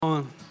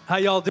How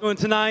y'all doing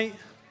tonight?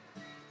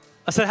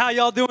 I said, how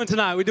y'all doing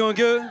tonight? We doing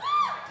good?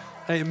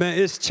 Hey, man,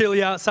 it's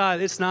chilly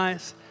outside. It's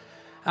nice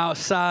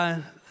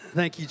outside.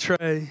 Thank you,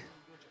 Trey.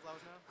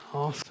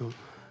 Awesome.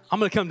 I'm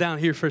going to come down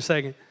here for a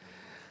second.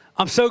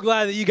 I'm so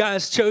glad that you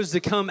guys chose to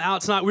come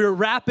out tonight. We were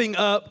wrapping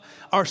up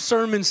our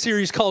sermon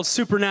series called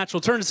Supernatural.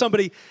 Turn to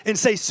somebody and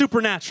say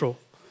Supernatural.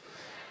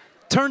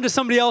 Turn to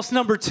somebody else,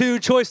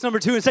 choice number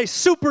two, and say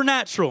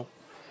Supernatural.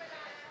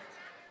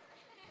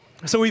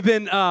 So we've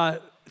been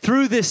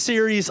through this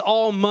series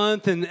all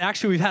month, and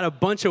actually we've had a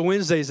bunch of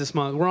Wednesdays this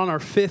month. We're on our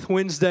 5th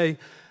Wednesday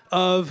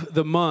of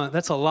the month.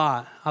 That's a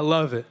lot. I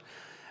love it.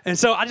 And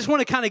so I just want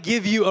to kind of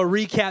give you a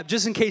recap,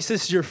 just in case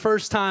this is your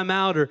first time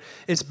out or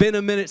it's been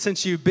a minute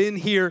since you've been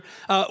here.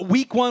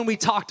 Week 1, we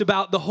talked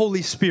about the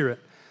Holy Spirit,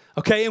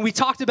 okay? And we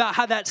talked about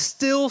how that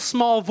still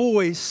small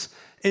voice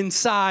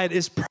inside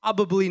is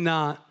probably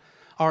not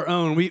our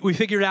own. We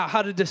figured out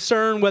how to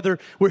discern whether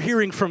we're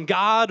hearing from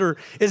God, or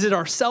is it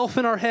ourself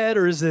in our head,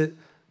 or is it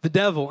the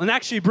devil? And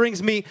actually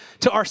brings me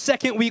to our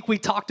second week. We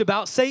talked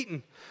about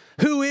Satan.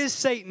 Who is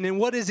Satan and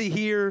what is he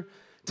here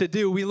to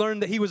do? We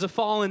learned that he was a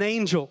fallen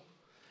angel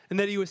and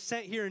that he was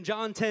sent here. In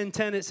John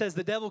 10:10, it says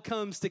the devil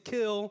comes to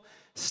kill,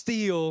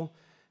 steal,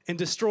 and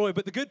destroy.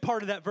 But the good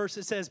part of that verse,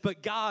 it says,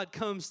 but God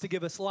comes to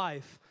give us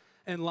life,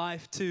 and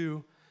life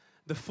to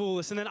the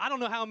fullest. And then I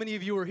don't know how many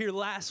of you were here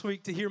last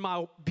week to hear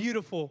my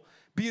beautiful,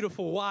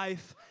 beautiful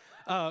wife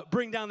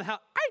bring down the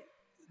house.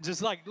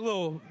 Just like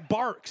little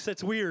barks.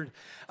 That's weird.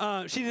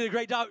 She did a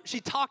great job. She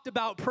talked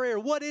about prayer.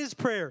 What is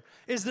prayer?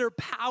 Is there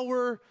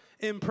power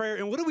in prayer?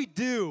 And what do we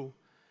do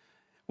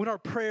when our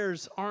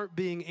prayers aren't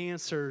being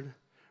answered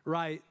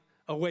right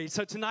away?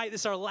 So tonight,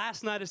 this is our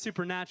last night of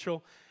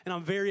Supernatural, and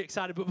I'm very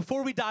excited. But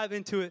before we dive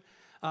into it,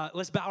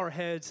 let's bow our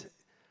heads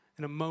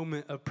in a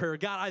moment of prayer.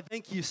 God, I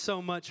thank you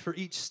so much for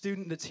each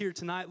student that's here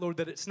tonight, Lord,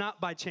 that it's not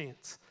by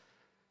chance.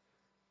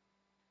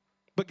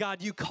 But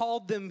God, you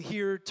called them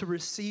here to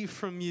receive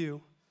from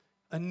you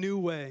a new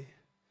way.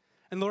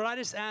 And Lord, I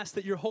just ask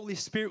that your Holy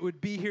Spirit would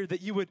be here,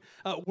 that you would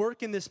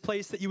work in this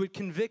place, that you would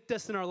convict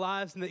us in our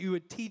lives, and that you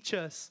would teach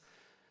us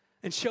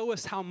and show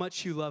us how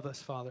much you love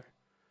us, Father.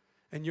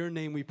 In your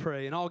name we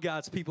pray. And all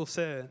God's people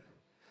said,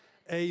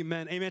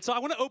 amen. Amen. So I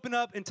want to open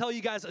up and tell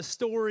you guys a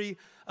story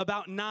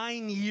about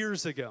 9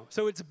 years ago.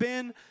 So it's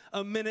been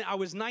a minute. I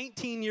was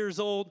 19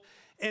 years old,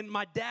 and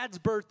my dad's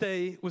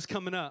birthday was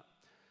coming up.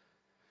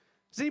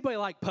 Does anybody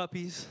like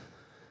puppies?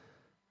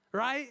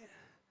 Right?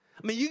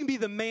 I mean, you can be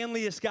the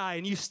manliest guy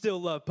and you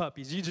still love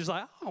puppies. You're just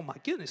like, oh my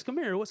goodness, come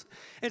here.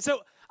 And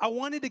so I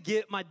wanted to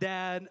get my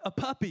dad a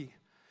puppy.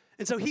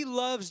 And so he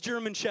loves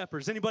German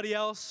Shepherds. Anybody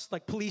else?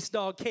 Like police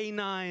dog,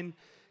 K9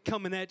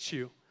 coming at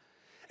you.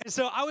 And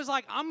so I was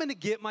like, I'm going to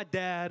get my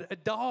dad a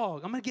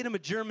dog. I'm going to get him a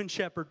German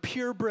Shepherd,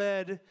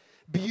 purebred,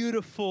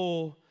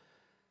 beautiful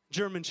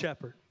German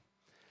Shepherd.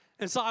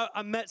 And so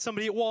I met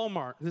somebody at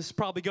Walmart. This is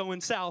probably going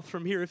south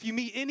from here. If you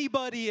meet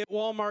anybody at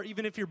Walmart,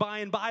 even if you're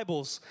buying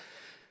Bibles,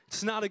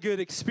 it's not a good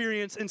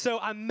experience. And so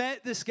I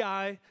met this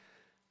guy.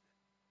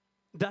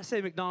 Did I say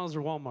McDonald's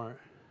or Walmart?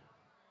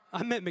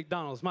 I meant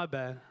McDonald's. My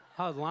bad.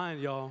 I was lying,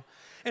 y'all.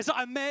 And so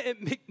I met at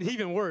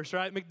even worse,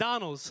 right?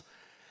 McDonald's.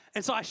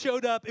 And so I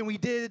showed up and we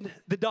did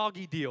the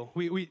doggy deal.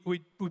 We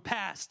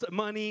passed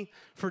money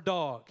for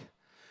dog.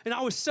 And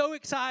I was so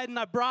excited, and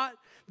I brought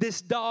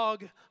this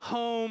dog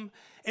home.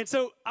 And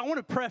so I want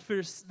to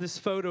preface this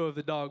photo of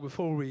the dog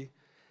before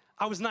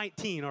I was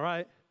 19, all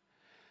right?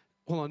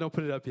 Hold on, don't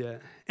put it up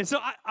yet. And so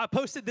I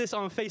posted this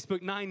on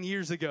Facebook 9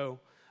 years ago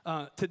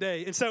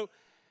today. And so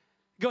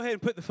go ahead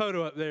and put the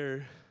photo up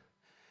there.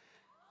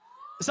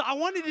 So I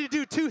wanted to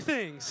do two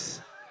things.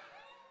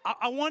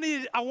 I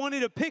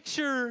wanted a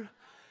picture.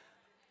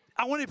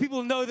 I wanted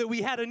people to know that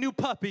we had a new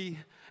puppy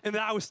and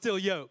that I was still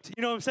yoked.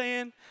 You know what I'm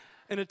saying?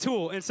 And a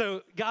tool. And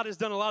so God has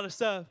done a lot of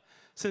stuff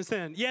since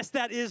then. Yes,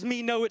 that is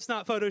me. No, it's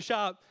not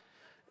Photoshop.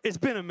 It's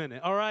been a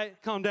minute, all right?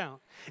 Calm down.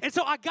 And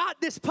so I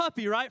got this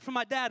puppy, right, from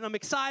my dad, and I'm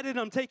excited.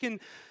 I'm taking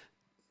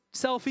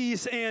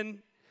selfies, and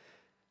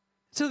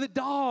so the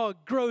dog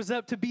grows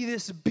up to be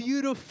this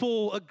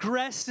beautiful,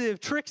 aggressive,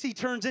 Trixie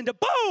turns into,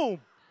 boom!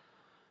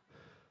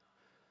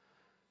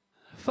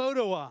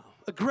 Photo op,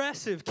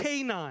 aggressive,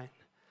 K9.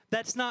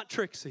 That's not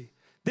Trixie.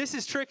 This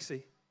is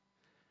Trixie.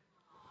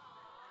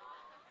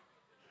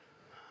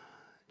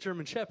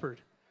 German Shepherd.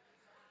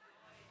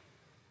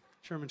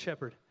 German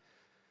Shepherd.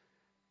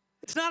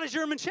 It's not a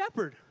German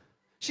Shepherd.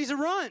 She's a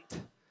runt.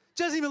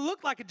 Doesn't even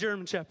look like a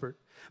German Shepherd.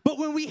 But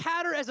when we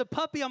had her as a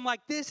puppy, I'm like,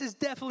 this is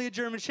definitely a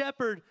German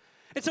Shepherd.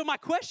 And so my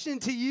question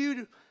to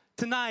you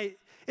tonight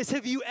is,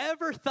 have you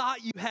ever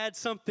thought you had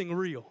something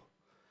real,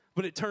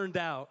 but it turned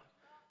out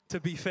to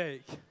be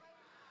fake?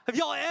 Have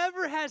y'all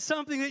ever had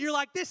something that you're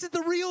like, this is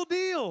the real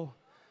deal,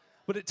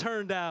 but it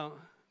turned out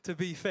to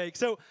be fake?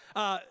 So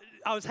I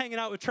was hanging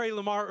out with Trey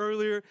Lamar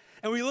earlier,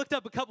 and we looked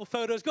up a couple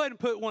photos. Go ahead and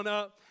put one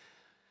up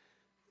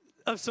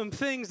of some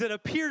things that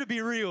appear to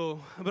be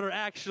real, but are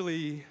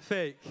actually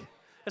fake.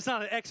 That's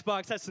not an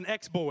Xbox, that's an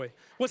X-Boy.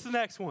 What's the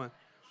next one?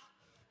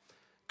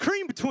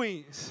 Cream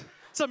Betweens.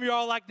 Some of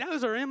y'all are like,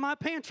 those are in my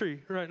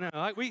pantry right now.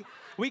 Like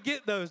we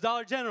get those,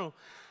 Dollar General.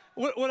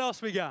 What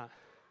else we got?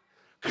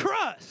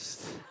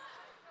 Crust.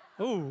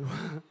 Ooh,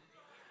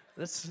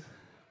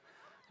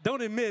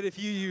 don't admit if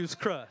you use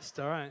crust,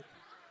 all right?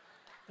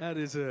 That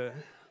is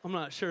I'm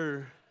not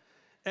sure,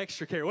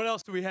 extra care. What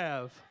else do we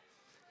have?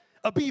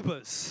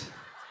 Abibas.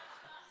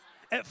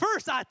 At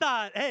first I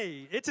thought,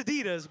 hey, it's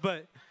Adidas,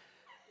 but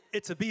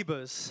it's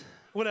Abibas.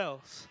 What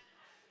else?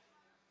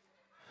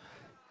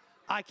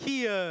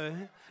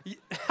 IKEA.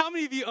 How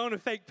many of you own a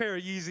fake pair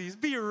of Yeezys?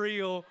 Be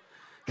real.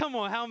 Come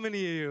on, how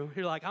many of you?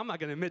 You're like, I'm not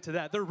going to admit to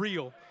that. They're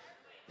real.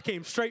 They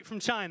came straight from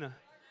China.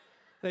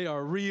 They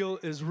are real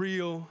as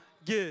real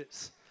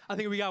gets. I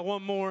think we got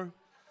one more.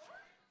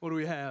 What do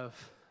we have?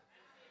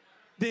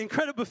 The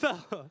Incredible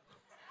Fella.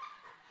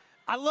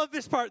 I love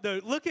this part, though.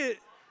 Look at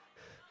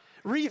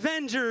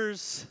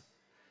Revengers,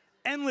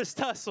 Endless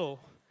Tussle.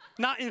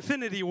 Not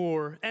Infinity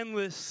War,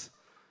 Endless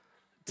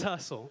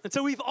Tussle. And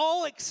so we've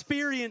all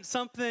experienced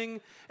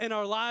something in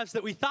our lives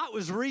that we thought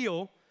was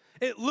real.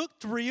 It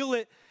looked real.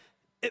 It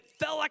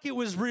felt like it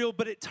was real,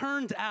 but it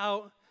turned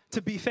out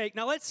to be fake.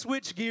 Now let's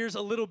switch gears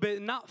a little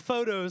bit, not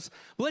photos,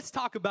 but let's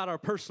talk about our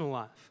personal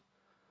life.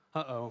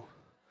 Uh-oh.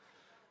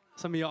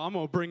 Some of y'all, I'm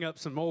going to bring up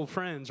some old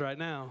friends right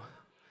now.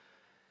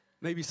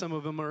 Maybe some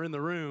of them are in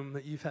the room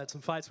that you've had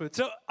some fights with.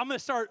 So I'm going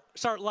to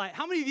start light.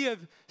 How many of you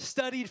have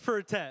studied for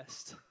a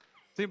test?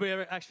 Has anybody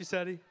ever actually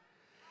studied?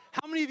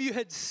 How many of you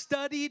had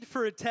studied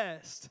for a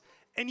test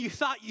and you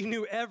thought you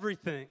knew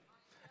everything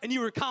and you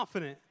were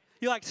confident?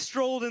 You like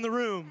strolled in the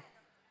room.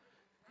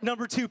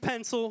 Number 2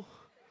 pencil.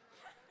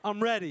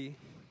 I'm ready.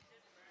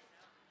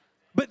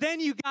 But then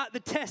you got the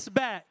test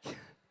back,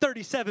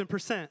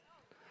 37%,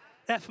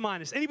 F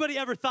minus. Anybody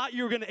ever thought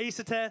you were going to ace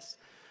a test,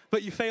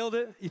 but you failed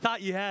it? You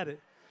thought you had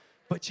it,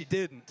 but you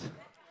didn't.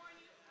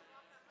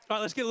 All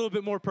right, let's get a little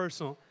bit more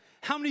personal.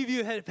 How many of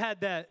you have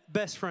had that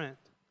best friend?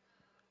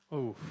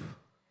 Oh,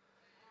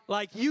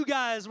 like you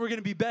guys were going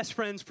to be best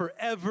friends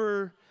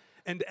forever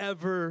and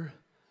ever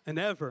and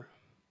ever.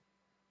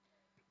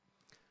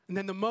 And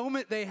then the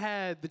moment they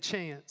had the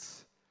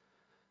chance,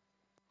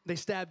 they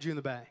stabbed you in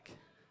the back.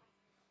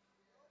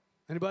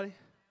 Anybody?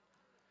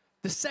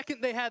 The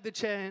second they had the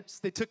chance,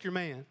 they took your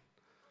man.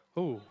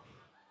 Oh,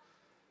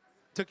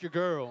 took your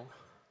girl.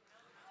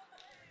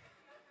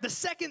 The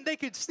second they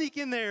could sneak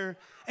in there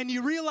and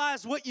you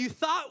realized what you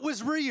thought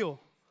was real.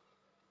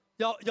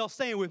 Y'all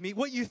staying with me?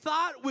 What you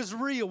thought was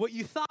real, what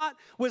you thought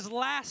was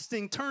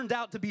lasting turned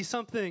out to be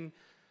something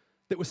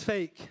that was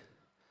fake.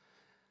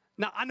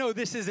 Now, I know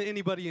this isn't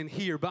anybody in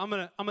here, but I'm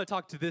gonna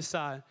talk to this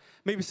side.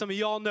 Maybe some of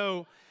y'all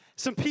know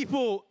some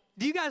people.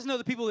 Do you guys know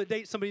the people that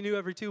date somebody new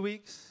every 2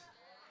 weeks?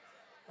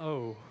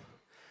 Oh,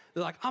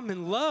 they're like, I'm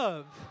in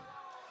love.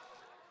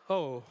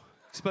 Oh,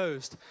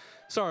 exposed.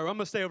 Sorry, I'm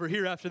gonna stay over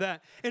here after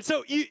that. And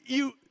so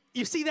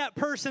you see that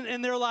person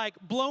and they're like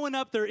blowing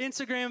up their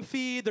Instagram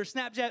feed, their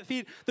Snapchat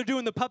feed. They're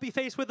doing the puppy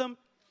face with them.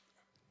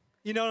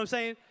 You know what I'm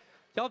saying?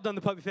 Y'all have done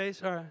the puppy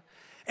face, all right.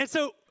 And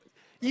so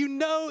you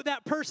know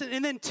that person,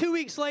 and then 2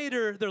 weeks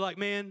later, they're like,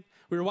 man,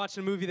 we were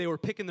watching a movie, they were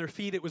picking their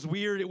feet, it was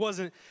weird, it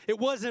wasn't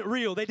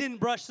real. They didn't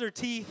brush their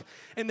teeth,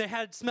 and they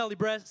had smelly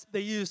breaths, they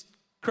used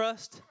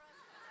crust.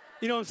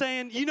 You know what I'm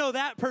saying? You know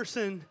that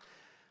person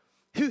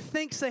who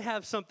thinks they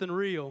have something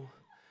real,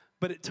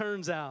 but it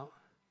turns out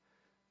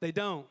they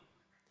don't.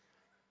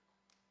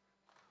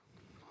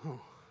 Oh.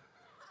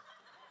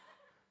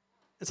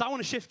 And so I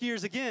want to shift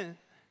gears again.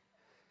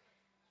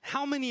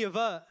 How many of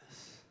us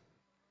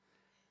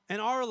in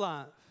our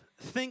life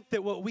think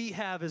that what we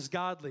have is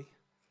godly?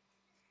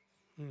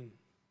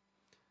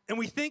 And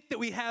we think that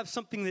we have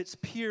something that's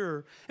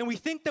pure. And we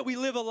think that we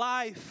live a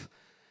life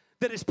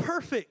that is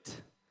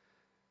perfect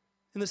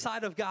in the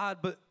sight of God,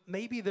 but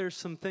maybe there's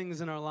some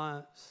things in our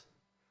lives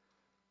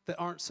that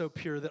aren't so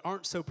pure, that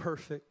aren't so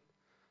perfect,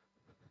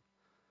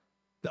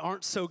 that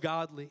aren't so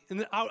godly.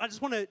 And I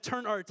just want to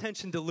turn our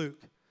attention to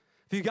Luke.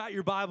 If you got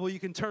your Bible, you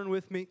can turn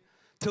with me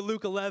to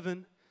Luke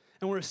 11.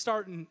 And we're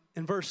starting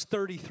in verse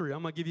 33.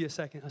 I'm going to give you a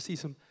second. I see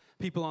some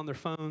people on their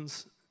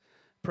phones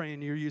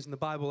praying you're using the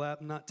Bible app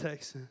and not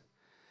texting.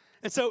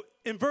 And so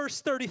in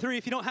verse 33,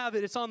 if you don't have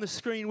it, it's on the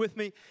screen with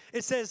me.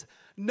 It says,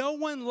 no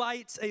one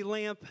lights a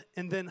lamp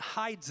and then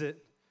hides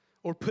it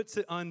or puts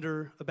it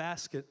under a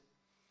basket.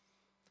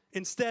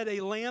 Instead,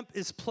 a lamp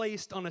is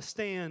placed on a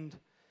stand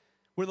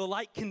where the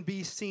light can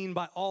be seen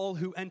by all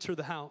who enter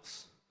the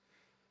house.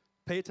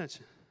 Pay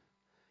attention.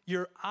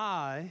 Your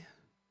eye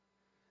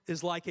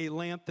is like a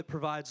lamp that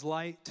provides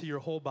light to your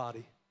whole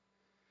body.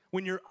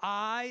 When your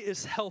eye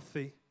is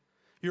healthy,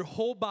 your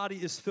whole body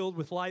is filled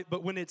with light,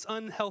 but when it's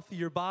unhealthy,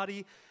 your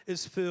body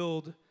is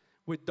filled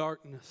with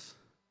darkness.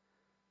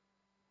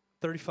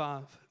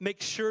 35.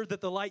 Make sure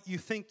that the light you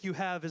think you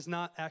have is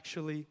not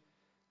actually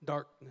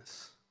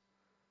darkness.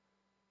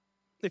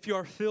 If you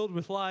are filled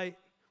with light,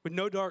 with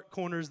no dark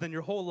corners, then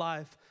your whole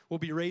life will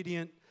be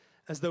radiant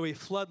as though a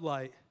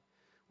floodlight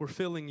were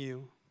filling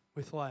you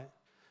with light.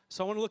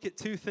 So I want to look at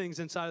two things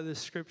inside of this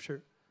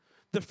scripture.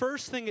 The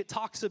first thing, it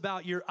talks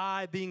about your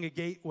eye being a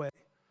gateway.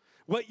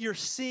 what you're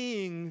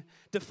seeing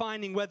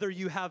defining whether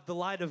you have the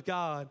light of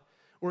God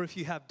or if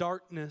you have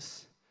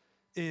darkness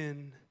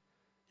in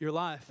your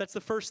life. That's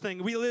the first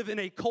thing. We live in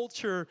a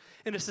culture,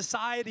 in a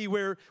society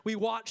where we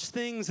watch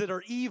things that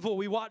are evil,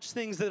 we watch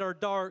things that are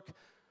dark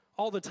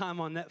all the time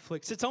on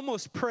Netflix. It's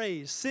almost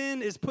praise.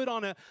 Sin is put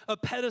on a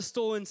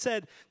pedestal and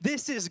said,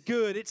 this is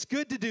good. It's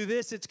good to do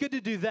this. It's good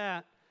to do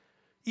that,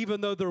 even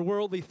though they're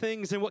worldly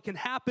things. And what can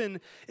happen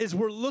is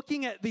we're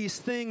looking at these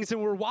things and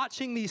we're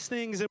watching these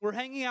things and we're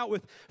hanging out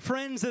with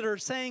friends that are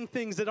saying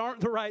things that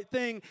aren't the right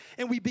thing.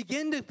 And we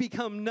begin to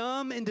become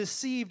numb and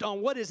deceived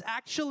on what is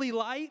actually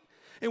light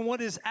and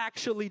what is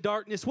actually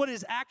darkness, what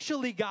is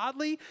actually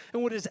godly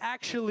and what is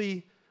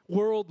actually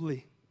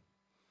worldly.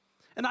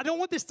 And I don't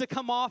want this to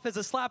come off as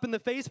a slap in the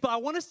face, but I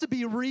want us to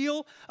be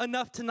real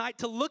enough tonight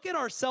to look at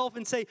ourselves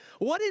and say,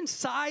 what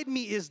inside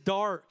me is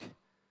dark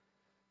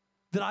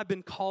that I've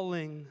been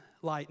calling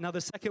light? Now, the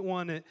second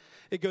one,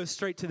 it goes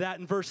straight to that.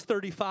 In verse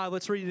 35,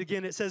 let's read it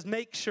again. It says,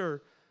 make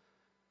sure.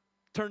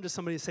 Turn to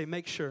somebody and say,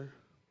 make sure.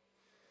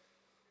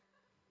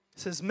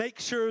 It says, make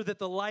sure that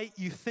the light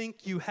you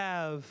think you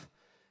have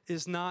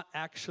is not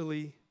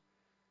actually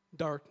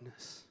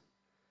darkness.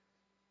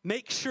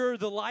 Make sure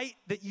the light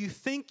that you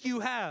think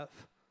you have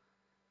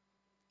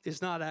is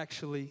not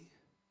actually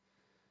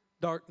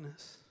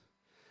darkness.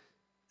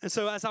 And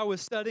so as I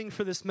was studying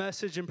for this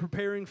message and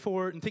preparing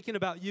for it and thinking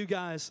about you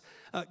guys,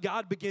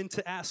 God began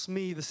to ask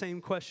me the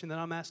same question that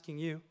I'm asking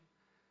you.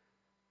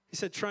 He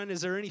said, Trent,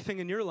 is there anything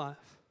in your life?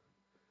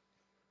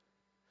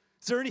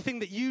 Is there anything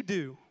that you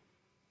do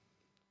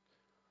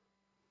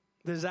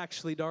that is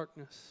actually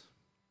darkness?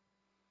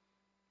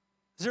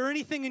 Is there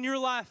anything in your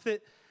life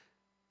that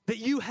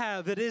you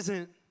have that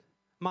isn't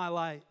my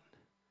light?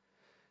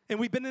 And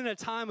we've been in a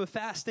time of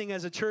fasting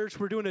as a church.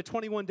 We're doing a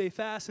 21-day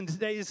fast, and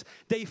today's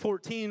day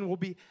 14. We'll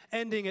be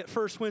ending at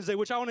First Wednesday,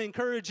 which I want to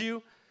encourage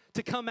you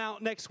to come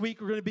out next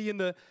week. We're going to be in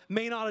the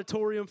main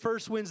auditorium.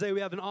 First Wednesday, we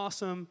have an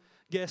awesome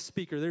guest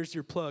speaker. There's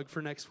your plug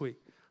for next week.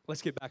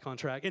 Let's get back on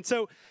track. And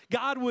so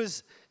God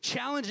was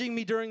challenging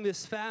me during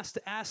this fast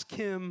to ask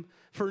him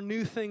for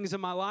new things in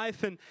my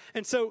life. And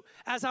so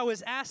as I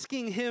was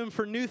asking him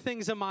for new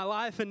things in my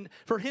life and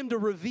for him to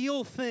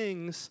reveal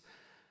things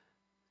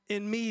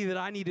in me that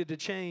I needed to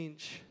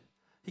change,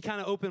 he kind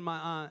of opened my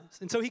eyes.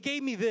 And so he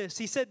gave me this.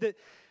 He said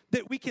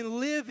that we can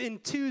live in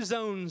two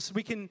zones.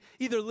 We can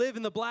either live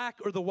in the black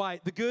or the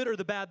white, the good or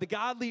the bad, the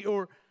godly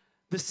or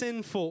the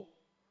sinful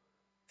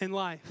in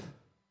life.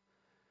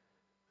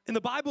 And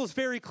the Bible is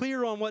very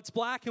clear on what's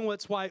black and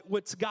what's white,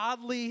 what's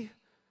godly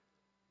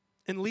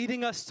and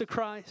leading us to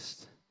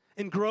Christ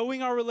and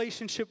growing our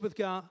relationship with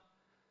God,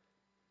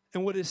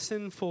 and what is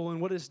sinful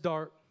and what is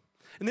dark.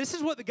 And this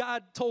is what the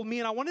God told me,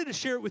 and I wanted to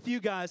share it with you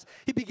guys.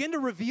 He began to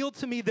reveal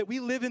to me that we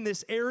live in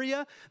this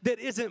area that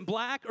isn't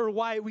black or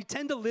white. We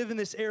tend to live in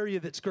this area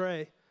that's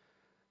gray.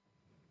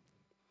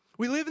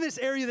 We live in this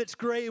area that's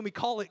gray, and we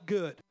call it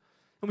good,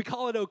 and we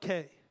call it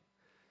okay.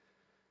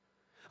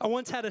 I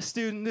once had a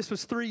student, this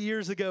was 3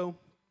 years ago.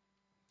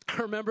 I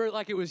remember it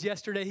like it was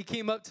yesterday. He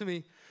came up to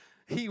me.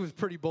 He was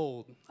pretty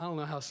bold. I don't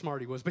know how smart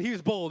he was, but he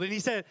was bold. And he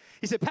said,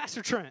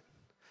 Pastor Trent.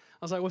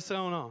 I was like, what's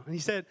going on? And he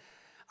said,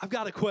 I've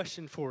got a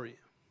question for you.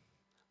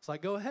 I was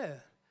like, go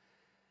ahead.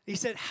 He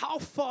said, how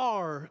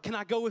far can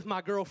I go with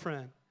my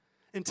girlfriend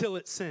until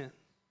it's sin?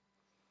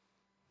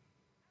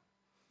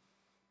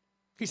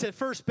 He said,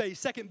 first base,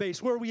 second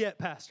base, where are we at,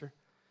 Pastor?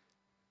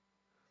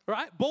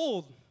 Right?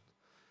 Bold.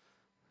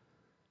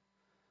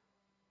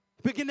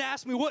 Begin to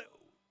ask me, what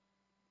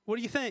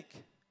do you think?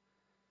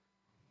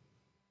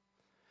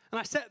 And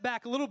I sat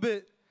back a little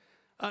bit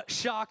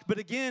shocked, but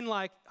again,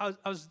 like I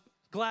was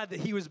glad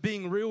that he was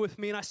being real with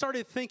me. And I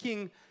started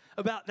thinking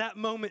about that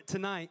moment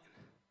tonight.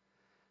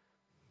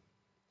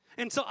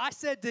 And so I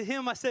said to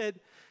him, I said,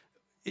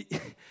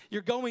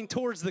 you're going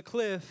towards the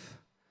cliff,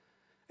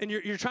 and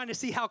you're trying to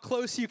see how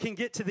close you can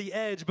get to the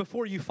edge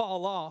before you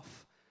fall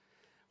off.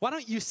 Why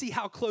don't you see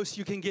how close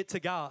you can get to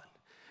God?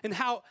 And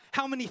how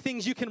many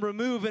things you can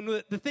remove, and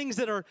the things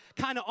that are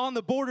kind of on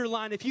the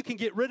borderline, if you can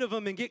get rid of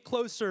them and get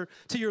closer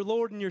to your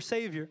Lord and your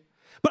Savior.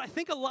 But I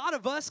think a lot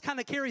of us kind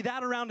of carry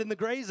that around in the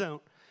gray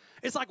zone.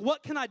 It's like,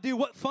 what can I do?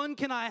 What fun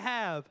can I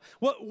have?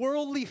 What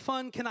worldly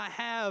fun can I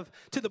have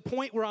to the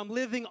point where I'm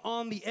living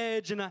on the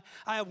edge, and I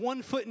have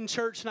one foot in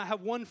church and I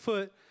have one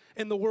foot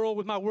in the world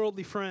with my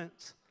worldly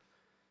friends.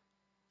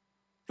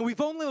 And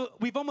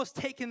we've almost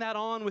taken that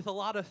on with a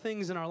lot of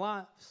things in our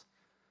lives.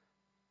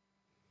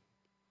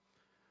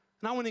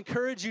 And I want to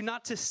encourage you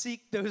not to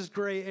seek those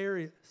gray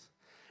areas.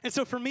 And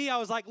so for me, I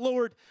was like,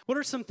 Lord, what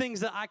are some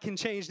things that I can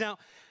change? Now,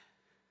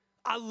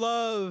 I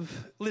love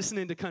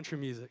listening to country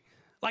music.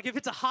 Like if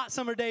it's a hot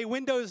summer day,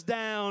 windows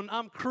down,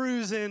 I'm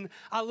cruising,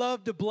 I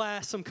love to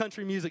blast some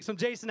country music, some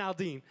Jason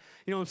Aldean.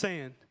 You know what I'm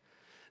saying?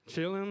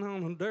 Chilling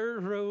on the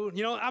dirt road.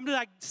 You know, I'm just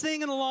like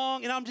singing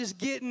along, and I'm just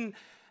getting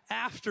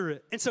after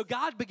it. And so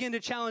God began to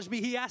challenge me.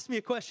 He asked me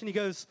a question. He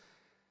goes,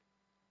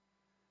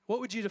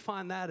 what would you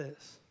define that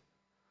as?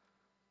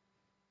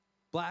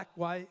 Black,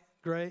 white,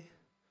 gray?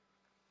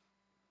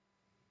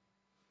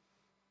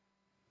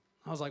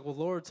 I was like, well,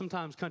 Lord,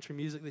 sometimes country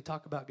music, they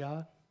talk about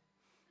God,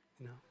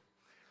 you know.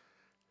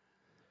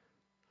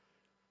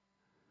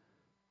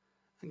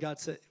 And God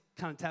said,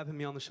 kind of tapping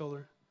me on the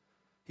shoulder.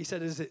 He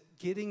said, is it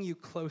getting you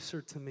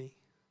closer to me?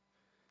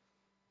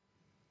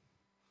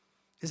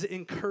 Is it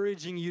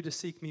encouraging you to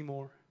seek me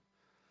more?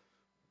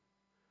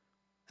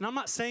 And I'm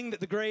not saying that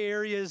the gray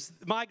areas,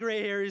 my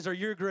gray areas are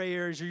your gray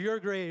areas, or your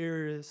gray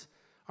areas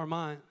are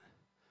mine.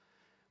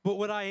 But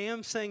what I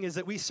am saying is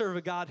that we serve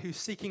a God who's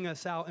seeking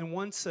us out and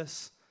wants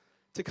us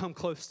to come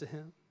close to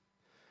him.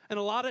 And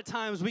a lot of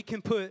times we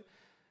can put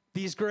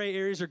these gray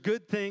areas or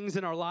good things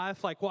in our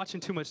life, like watching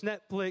too much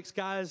Netflix,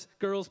 guys,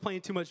 girls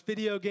playing too much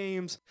video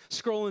games,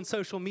 scrolling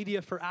social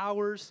media for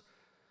hours.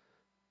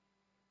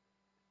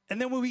 And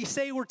then when we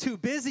say we're too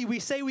busy, we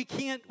say we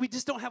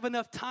just don't have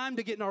enough time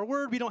to get in our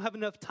word. We don't have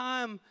enough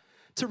time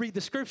to read the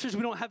scriptures.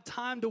 We don't have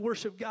time to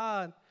worship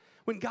God.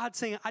 When God's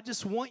saying, I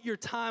just want your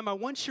time. I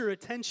want your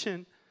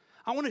attention.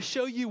 I want to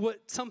show you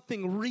what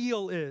something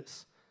real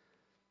is.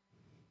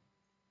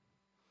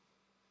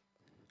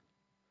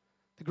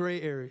 The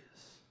gray areas.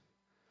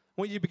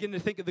 I want you to begin to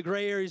think of the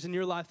gray areas in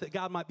your life that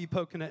God might be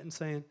poking at and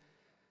saying,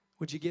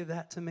 would you give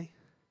that to me?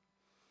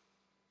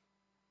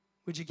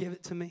 Would you give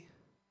it to me?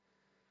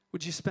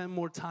 Would you spend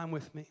more time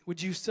with me?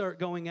 Would you start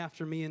going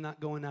after me and not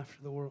going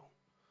after the world?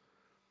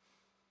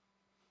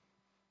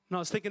 And I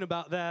was thinking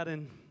about that,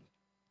 and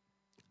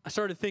I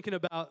started thinking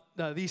about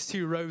these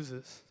two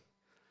roses,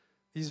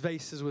 these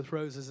vases with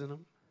roses in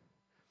them.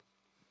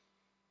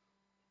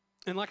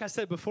 And like I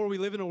said before, we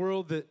live in a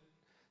world that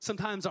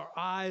sometimes our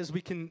eyes,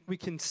 we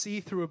can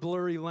see through a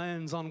blurry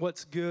lens on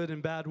what's good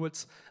and bad,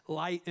 what's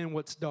light and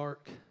what's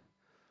dark.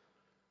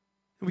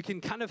 And we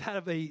can kind of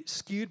have a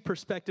skewed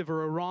perspective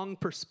or a wrong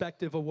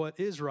perspective of what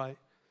is right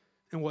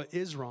and what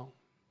is wrong.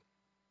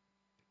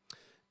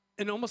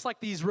 And almost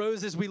like these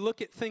roses, we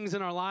look at things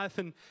in our life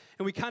and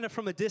we kind of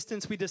from a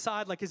distance, we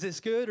decide like, is this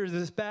good or is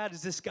this bad?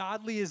 Is this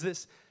godly? Is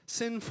this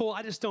sinful?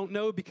 I just don't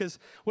know, because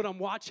what I'm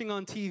watching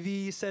on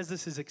TV says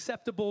this is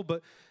acceptable,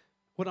 but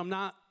what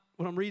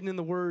I'm reading in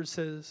the Word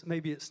says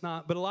maybe it's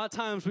not. But a lot of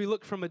times we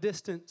look from a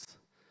distance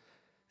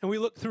and we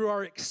look through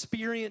our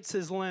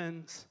experiences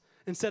lens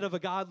instead of a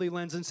godly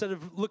lens, instead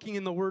of looking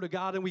in the Word of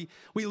God. And we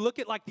look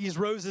at like these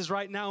roses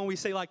right now and we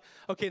say like,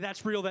 okay,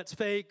 that's real, that's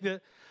fake.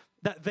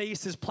 That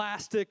vase is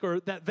plastic,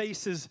 or that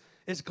vase is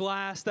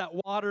glass.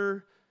 That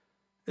water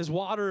is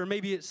water, or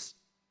maybe it's,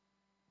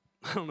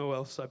 I don't know what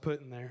else I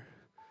put in there.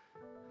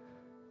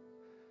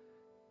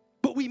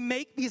 But we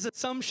make these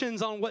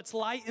assumptions on what's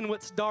light and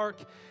what's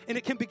dark, and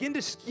it can begin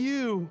to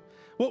skew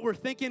what we're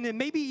thinking and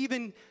maybe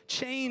even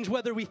change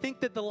whether we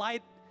think that the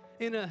light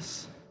in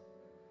us.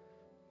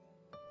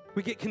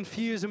 We get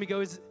confused and we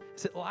go, is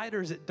it light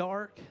or is it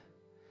dark? And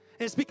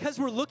it's because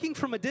we're looking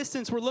from a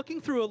distance. We're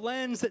looking through a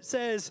lens that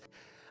says,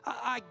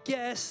 I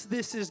guess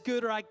this is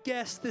good, or I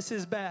guess this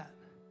is bad.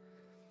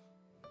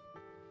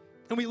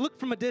 And we look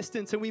from a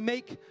distance and we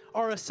make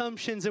our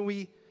assumptions and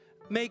we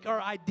make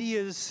our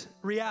ideas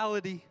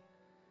reality.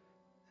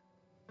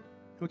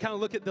 We kind of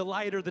look at the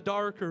light or the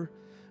dark, or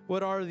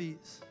what are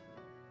these?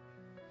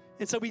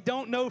 And so we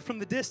don't know from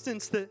the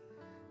distance that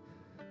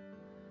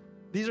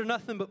these are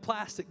nothing but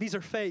plastic. These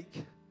are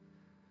fake.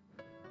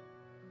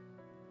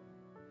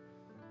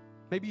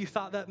 Maybe you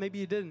thought that, maybe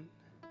you didn't.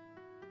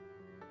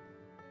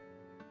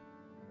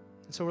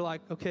 And so we're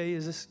like, okay,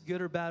 is this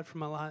good or bad for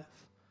my life?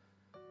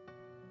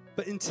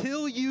 But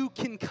until you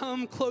can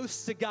come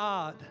close to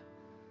God,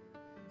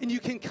 and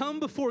you can come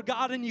before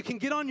God, and you can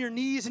get on your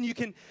knees, and you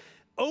can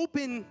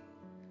open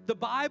the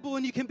Bible,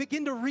 and you can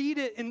begin to read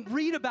it and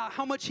read about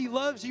how much He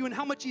loves you and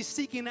how much He's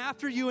seeking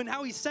after you and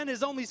how He sent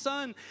His only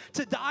Son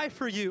to die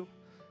for you.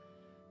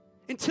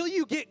 Until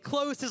you get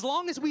close, as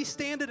long as we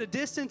stand at a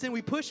distance and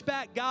we push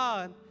back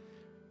God,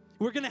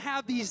 we're going to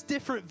have these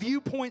different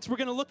viewpoints. We're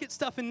going to look at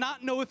stuff and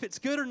not know if it's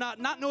good or not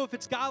know if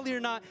it's godly or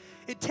not.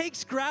 It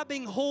takes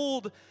grabbing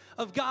hold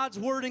of God's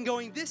word and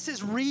going, this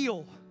is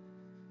real.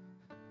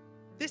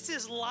 This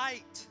is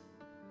light.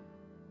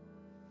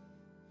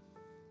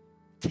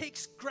 It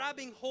takes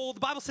grabbing hold.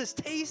 The Bible says,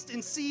 taste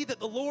and see that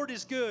the Lord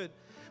is good.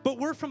 But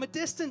we're from a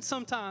distance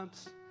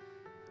sometimes.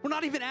 We're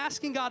not even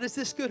asking God, is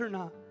this good or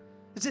not?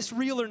 Is this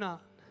real or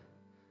not?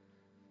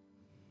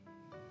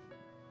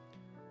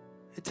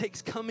 It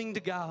takes coming to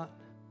God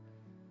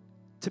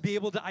to be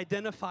able to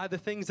identify the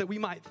things that we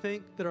might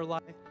think that are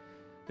light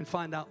and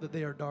find out that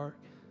they are dark.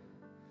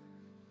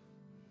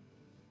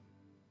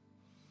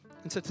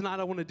 And so tonight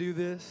I want to do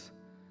this.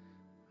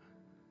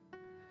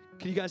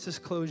 Can you guys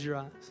just close your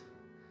eyes?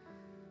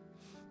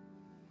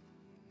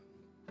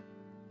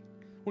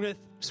 We're going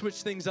to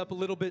switch things up a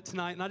little bit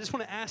tonight, and I just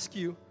want to ask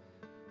you,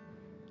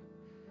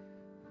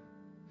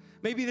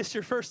 maybe this is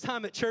your first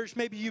time at church.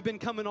 Maybe you've been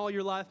coming all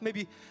your life.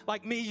 Maybe,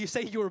 like me, you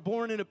say you were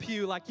born in a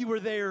pew, like you were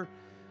there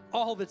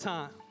all the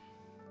time.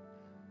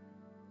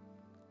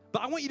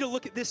 But I want you to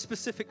look at this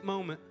specific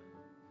moment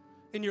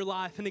in your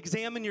life and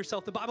examine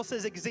yourself. The Bible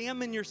says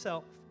examine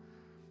yourself.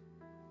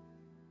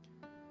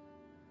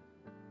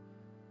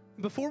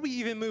 Before we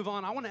even move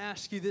on, I want to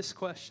ask you this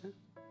question.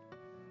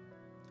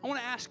 I want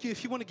to ask you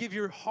if you want to give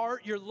your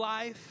heart, your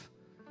life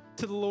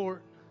to the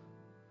Lord.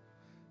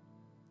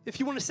 If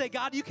you want to say,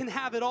 God, you can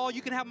have it all.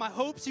 You can have my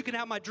hopes. You can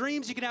have my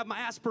dreams. You can have my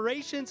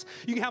aspirations.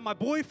 You can have my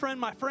boyfriend,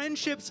 my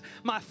friendships,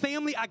 my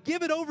family. I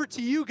give it over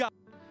to you, God.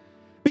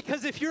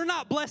 Because if you're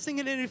not blessing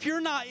it and if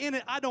you're not in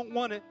it, I don't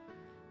want it.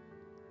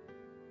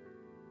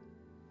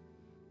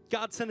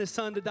 God sent his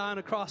son to die on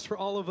a cross for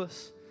all of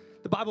us.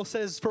 The Bible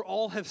says, for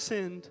all have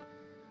sinned.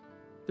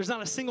 There's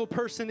not a single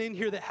person in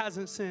here that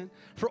hasn't sinned.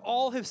 For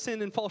all have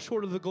sinned and fall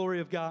short of the glory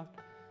of God.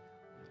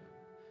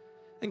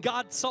 And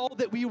God saw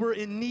that we were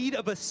in need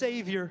of a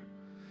Savior.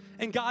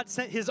 And God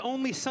sent his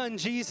only son,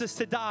 Jesus,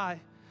 to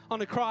die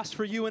on a cross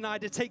for you and I,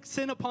 to take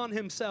sin upon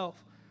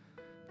himself.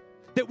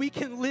 That we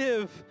can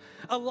live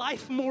a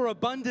life more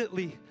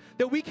abundantly.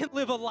 That we can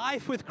live a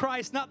life with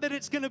Christ. Not that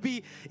it's going to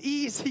be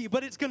easy,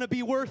 but it's going to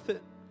be worth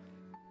it.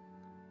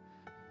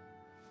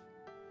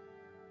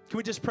 Can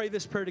we just pray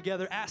this prayer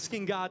together,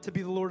 asking God to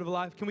be the Lord of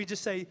life? Can we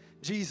just say,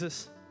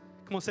 Jesus?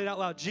 Come on, say it out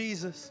loud.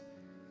 Jesus,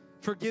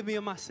 forgive me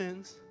of my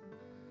sins.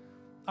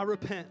 I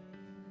repent.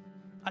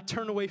 I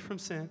turn away from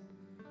sin.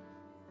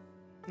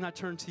 And I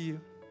turn to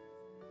you.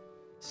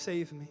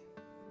 Save me.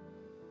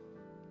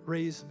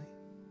 Raise me.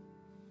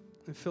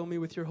 And fill me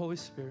with your Holy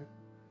Spirit.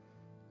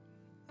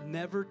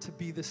 Never to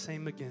be the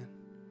same again.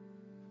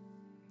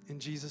 In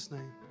Jesus'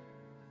 name.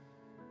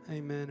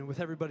 Amen. And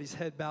with everybody's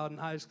head bowed and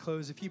eyes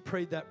closed, if you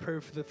prayed that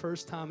prayer for the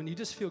first time and you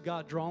just feel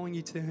God drawing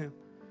you to him,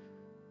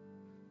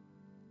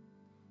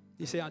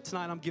 you say,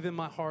 tonight I'm giving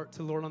my heart to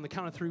the Lord. On the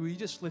count of three, will you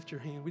just lift your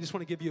hand? We just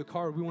want to give you a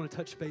card. We want to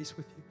touch base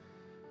with you.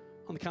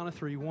 On the count of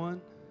three,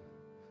 1,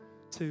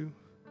 2,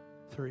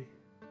 3. If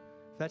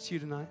that's you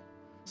tonight,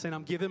 saying,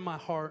 I'm giving my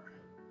heart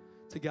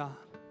to God.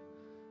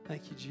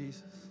 Thank you,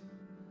 Jesus.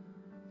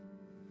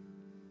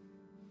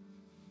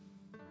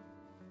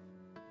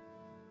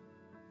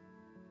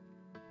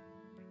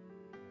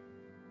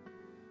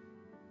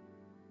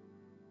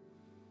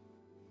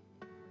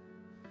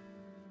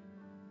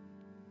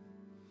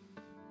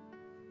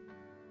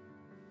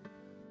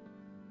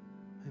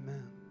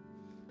 Amen.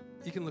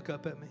 You can look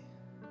up at me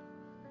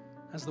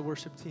as the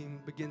worship team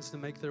begins to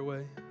make their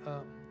way.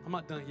 I'm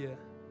not done yet.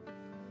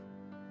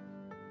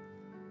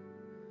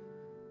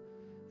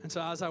 And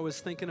so as I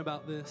was thinking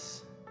about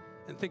this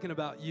and thinking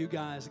about you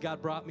guys,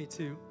 God brought me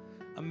to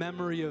a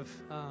memory of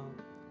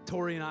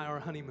Tori and I, our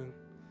honeymoon.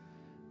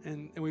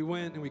 And we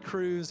went and we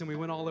cruised and we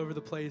went all over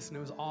the place and it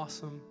was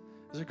awesome.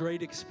 It was a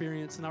great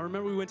experience. And I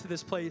remember we went to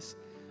this place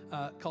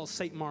called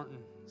St. Martin.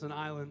 It's an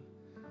island,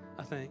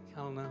 I think.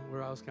 I don't know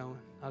where I was going.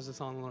 I was just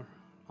on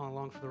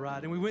along for the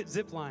ride. And we went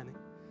zip lining.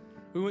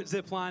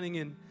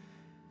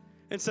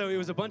 And so it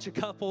was a bunch of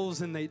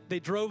couples, and they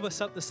drove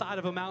us up the side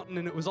of a mountain,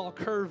 and it was all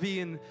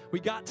curvy, and we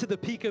got to the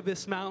peak of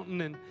this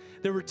mountain, and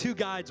there were 2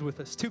 guides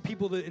with us, 2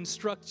 people that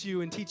instruct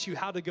you and teach you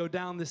how to go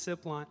down this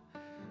zip line.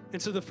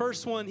 And so the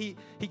first one, he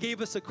gave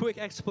us a quick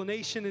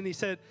explanation, and he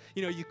said,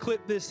 you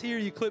clip this here,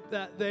 you clip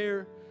that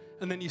there,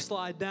 and then you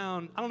slide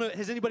down. I don't know,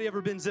 has anybody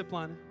ever been zip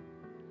lining?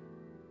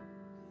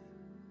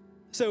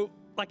 So,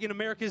 like in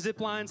America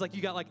zip lines, like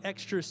you got like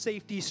extra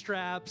safety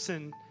straps,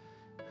 and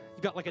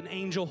you got like an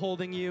angel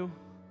holding you.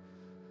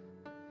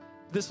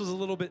 This was a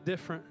little bit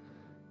different.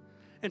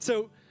 And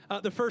so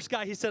the first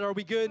guy, he said, are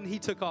we good? And he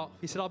took off.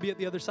 He said, I'll be at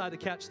the other side to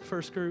catch the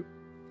first group.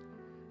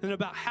 And then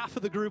about half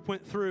of the group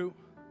went through.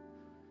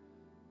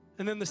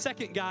 And then the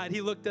second guide,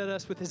 he looked at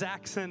us with his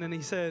accent and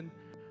he said,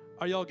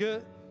 are y'all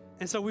good?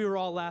 And so we were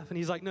all laughing.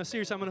 He's like, no,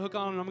 seriously, I'm going to hook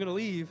on and I'm going to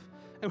leave.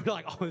 And we're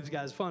like, oh, this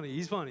guy's funny.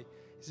 He's funny.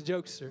 He's a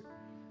jokester.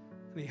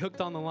 And he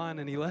hooked on the line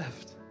and he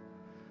left.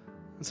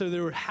 And so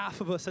there were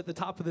half of us at the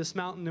top of this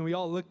mountain and we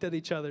all looked at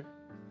each other.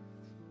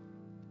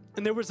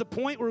 And there was a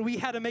point where we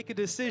had to make a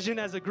decision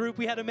as a group.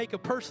 We had to make a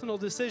personal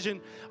decision.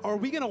 Are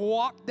we going to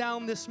walk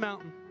down this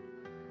mountain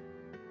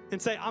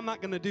and say, I'm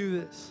not going to do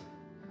this?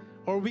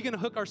 Or are we going to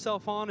hook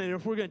ourselves on, and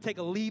if we're going to take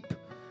a leap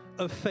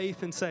of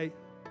faith and say,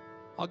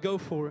 I'll go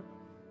for it?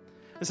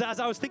 And so as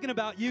I was thinking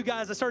about you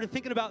guys, I started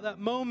thinking about that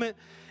moment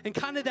and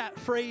kind of that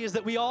phrase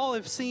that we all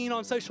have seen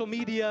on social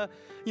media,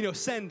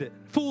 send it,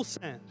 full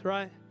send,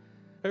 right?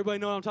 Everybody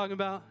know what I'm talking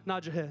about?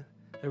 Nod your head.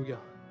 There we go.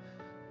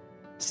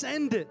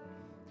 Send it.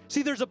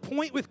 See, there's a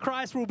point with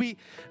Christ where we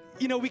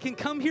can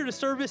come here to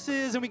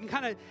services and we can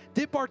kind of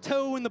dip our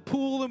toe in the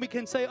pool and we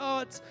can say,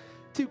 oh, it's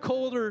too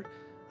cold, or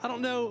I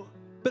don't know.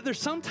 But there's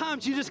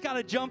sometimes you just got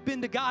to jump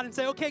into God and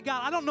say, okay,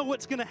 God, I don't know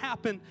what's going to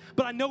happen,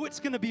 but I know it's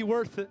going to be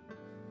worth it.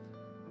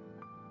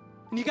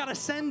 And you got to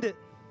send it.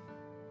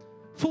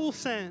 Full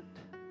send.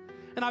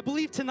 And I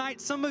believe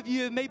tonight some of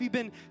you have maybe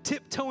been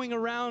tiptoeing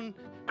around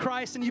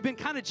Christ and you've been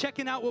kind of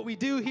checking out what we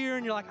do here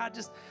and you're like, I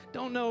just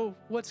don't know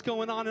what's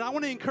going on. And I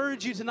want to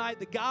encourage you tonight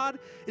that God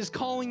is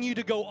calling you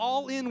to go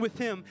all in with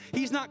him.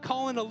 He's not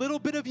calling a little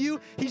bit of you.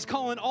 He's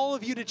calling all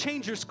of you to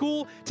change your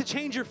school, to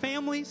change your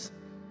families.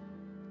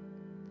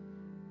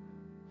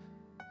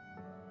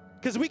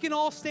 Because we can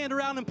all stand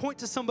around and point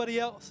to somebody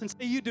else and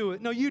say, you do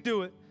it. No, you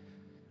do it.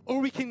 Or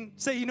we can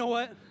say, you know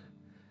what?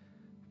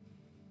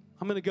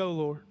 I'm going to go,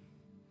 Lord.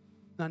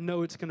 And I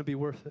know it's going to be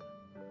worth it.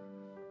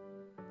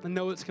 I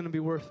know it's going to be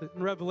worth it.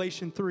 In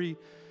Revelation 3,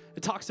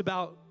 it talks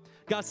about,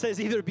 God says,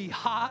 either be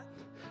hot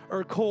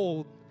or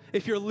cold.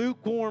 If you're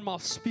lukewarm, I'll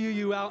spew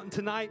you out. And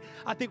tonight,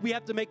 I think we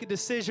have to make a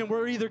decision.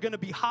 We're either going to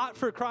be hot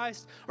for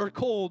Christ or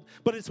cold,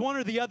 but it's one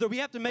or the other. We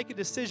have to make a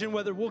decision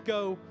whether we'll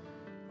go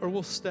or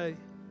we'll stay.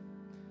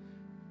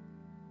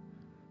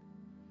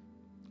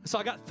 So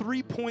I got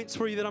 3 points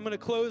for you that I'm going to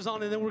close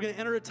on, and then we're going to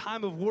enter a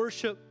time of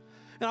worship.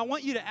 And I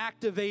want you to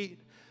activate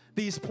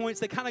these points.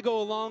 They kind of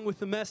go along with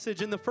the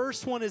message. And the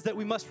first one is that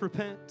we must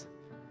repent.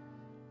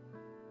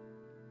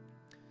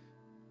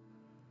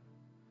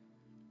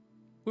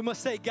 We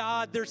must say,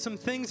 God, there's some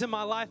things in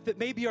my life that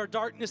maybe are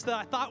darkness that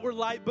I thought were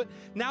light, but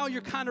now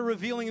you're kind of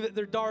revealing that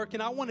they're dark,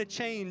 and I want to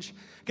change.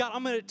 God,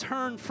 I'm going to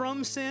turn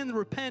from sin.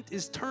 Repent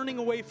is turning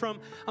away from.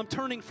 I'm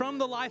turning from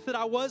the life that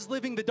I was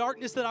living, the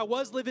darkness that I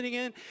was living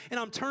in, and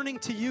I'm turning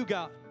to you,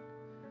 God.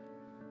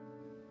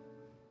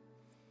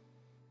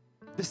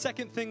 The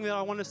second thing that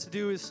I want us to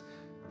do is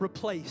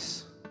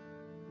replace.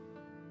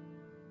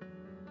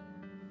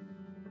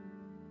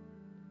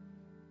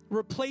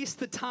 Replace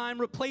the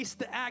time, replace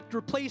the act,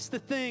 replace the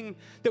thing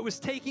that was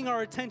taking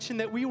our attention,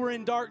 that we were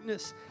in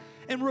darkness,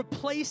 and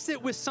replace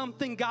it with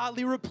something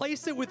godly.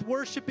 Replace it with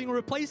worshiping.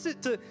 Replace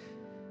it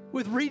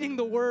with reading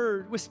the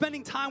Word, with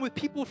spending time with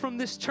people from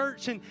this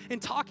church and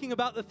talking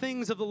about the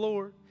things of the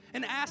Lord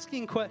and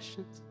asking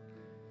questions.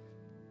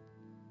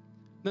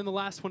 Then the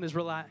last one is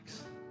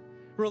relax.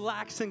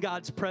 Relax in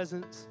God's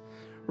presence.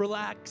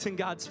 Relax in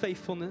God's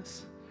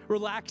faithfulness.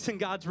 Relax in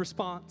God's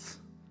response.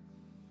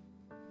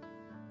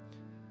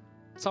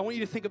 So I want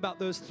you to think about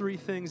those 3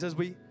 things as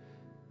we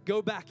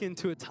go back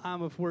into a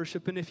time of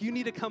worship. And if you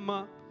need to come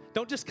up,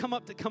 don't just come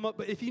up to come up,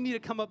 but if you need to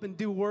come up and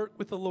do work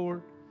with the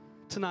Lord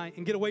tonight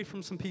and get away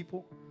from some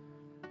people,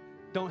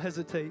 don't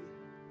hesitate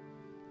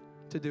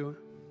to do it.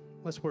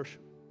 Let's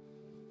worship.